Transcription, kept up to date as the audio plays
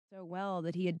so well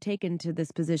that he had taken to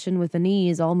this position with an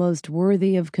ease almost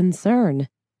worthy of concern.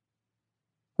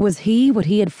 Was he what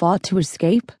he had fought to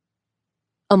escape?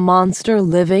 A monster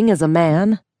living as a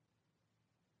man?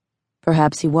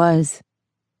 Perhaps he was.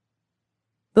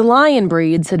 The lion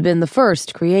breeds had been the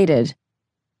first created.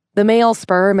 The male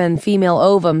sperm and female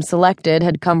ovum selected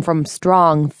had come from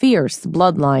strong, fierce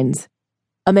bloodlines.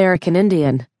 American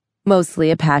Indian,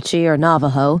 mostly Apache or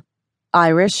Navajo,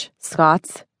 Irish,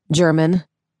 Scots, German.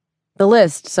 The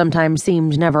list sometimes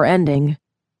seemed never-ending.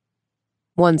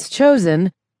 Once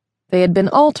chosen, they had been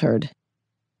altered.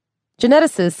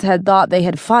 Geneticists had thought they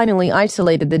had finally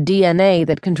isolated the DNA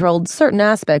that controlled certain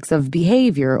aspects of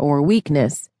behavior or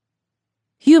weakness.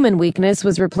 Human weakness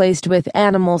was replaced with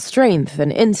animal strength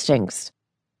and instincts,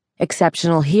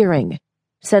 exceptional hearing,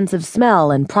 sense of smell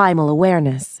and primal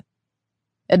awareness,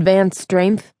 advanced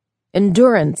strength,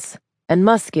 endurance, and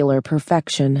muscular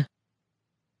perfection.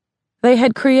 They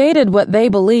had created what they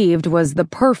believed was the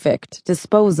perfect,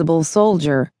 disposable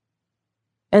soldier.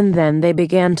 And then they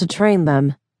began to train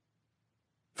them.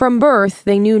 From birth,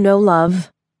 they knew no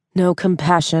love, no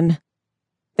compassion.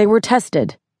 They were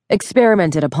tested,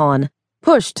 experimented upon,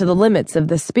 pushed to the limits of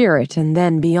the spirit and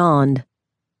then beyond.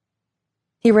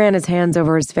 He ran his hands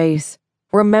over his face,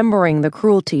 remembering the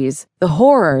cruelties, the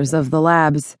horrors of the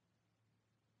labs.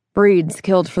 Breeds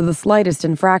killed for the slightest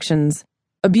infractions,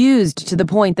 abused to the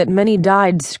point that many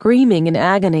died screaming in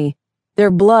agony,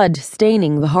 their blood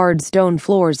staining the hard stone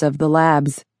floors of the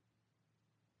labs.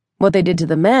 What they did to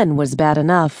the men was bad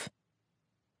enough.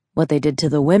 What they did to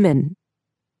the women...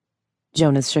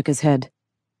 Jonas shook his head,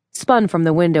 spun from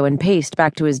the window and paced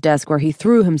back to his desk where he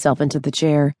threw himself into the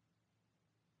chair.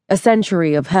 A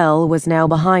century of hell was now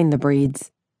behind the breeds,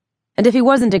 and if he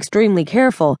wasn't extremely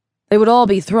careful, they would all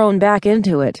be thrown back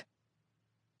into it.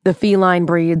 The feline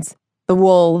breeds, the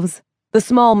wolves, the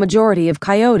small majority of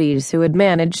coyotes who had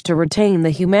managed to retain the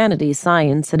humanity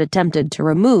science had attempted to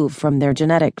remove from their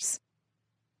genetics.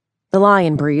 The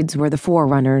lion breeds were the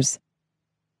forerunners.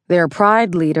 Their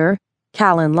pride leader,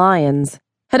 Callan Lyons,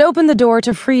 had opened the door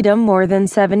to freedom more than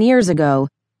 7 years ago,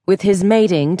 with his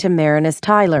mating to Marinus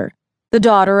Tyler, the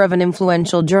daughter of an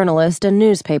influential journalist and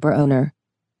newspaper owner.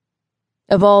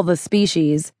 Of all the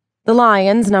species, the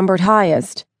lions numbered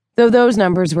highest, though those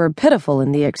numbers were pitiful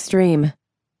in the extreme.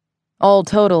 All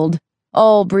totaled,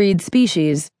 all breed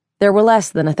species, there were less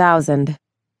than 1,000.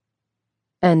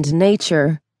 And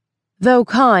nature, though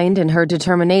kind in her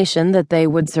determination that they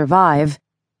would survive,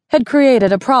 had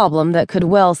created a problem that could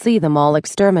well see them all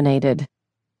exterminated.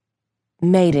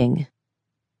 Mating.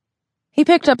 He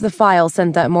picked up the file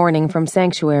sent that morning from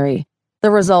Sanctuary,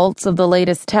 the results of the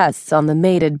latest tests on the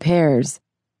mated pairs.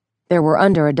 There were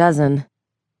under a dozen,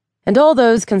 and all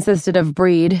those consisted of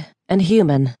breed and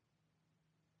human.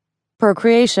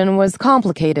 Procreation was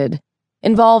complicated,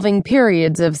 involving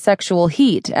periods of sexual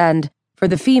heat and, for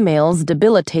the females,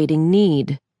 debilitating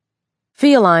need.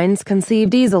 Felines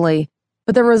conceived easily,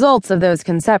 but the results of those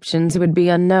conceptions would be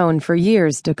unknown for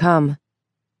years to come.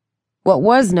 What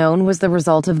was known was the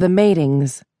result of the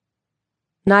matings.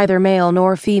 Neither male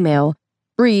nor female,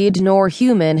 breed nor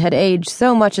human had aged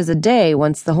so much as a day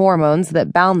once the hormones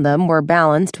that bound them were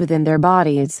balanced within their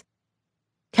bodies.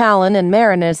 Callan and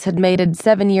Marinus had mated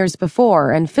 7 years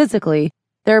before, and physically,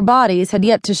 their bodies had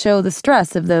yet to show the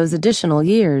stress of those additional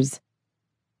years.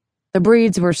 The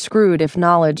breeds were screwed if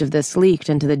knowledge of this leaked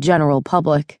into the general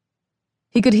public.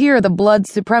 He could hear the blood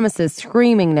supremacists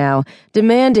screaming now,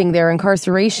 demanding their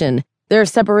incarceration, their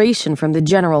separation from the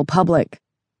general public.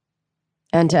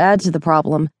 And to add to the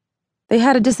problem, they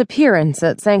had a disappearance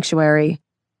at Sanctuary.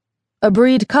 A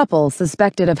breed couple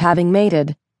suspected of having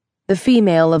mated, the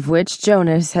female of which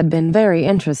Jonas had been very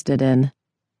interested in.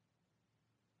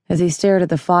 As he stared at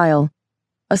the file,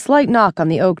 a slight knock on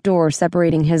the oak door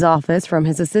separating his office from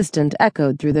his assistant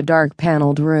echoed through the dark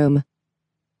paneled room.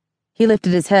 He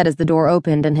lifted his head as the door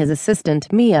opened and his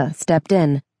assistant, Mia, stepped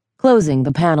in, closing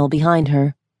the panel behind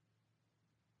her.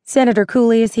 Senator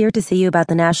Cooley is here to see you about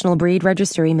the National Breed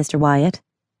Registry, Mr. Wyatt.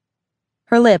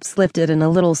 Her lips lifted in a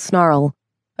little snarl,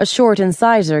 a short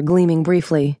incisor gleaming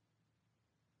briefly.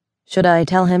 Should I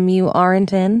tell him you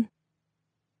aren't in?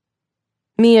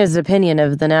 Mia's opinion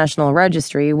of the National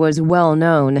Registry was well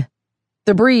known.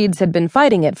 The breeds had been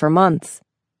fighting it for months.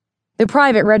 The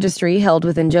private registry held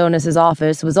within Jonas's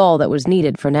office was all that was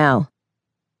needed for now.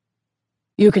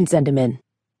 You can send him in.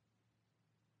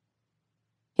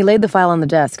 He laid the file on the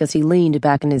desk as he leaned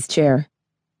back in his chair.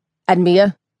 And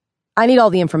Mia, I need all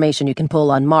the information you can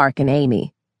pull on Mark and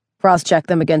Amy. Cross-check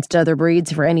them against other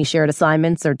breeds for any shared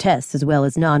assignments or tests as well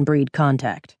as non-breed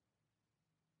contact.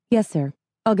 Yes, sir.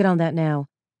 I'll get on that now.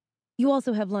 You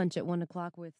also have lunch at 1 o'clock with...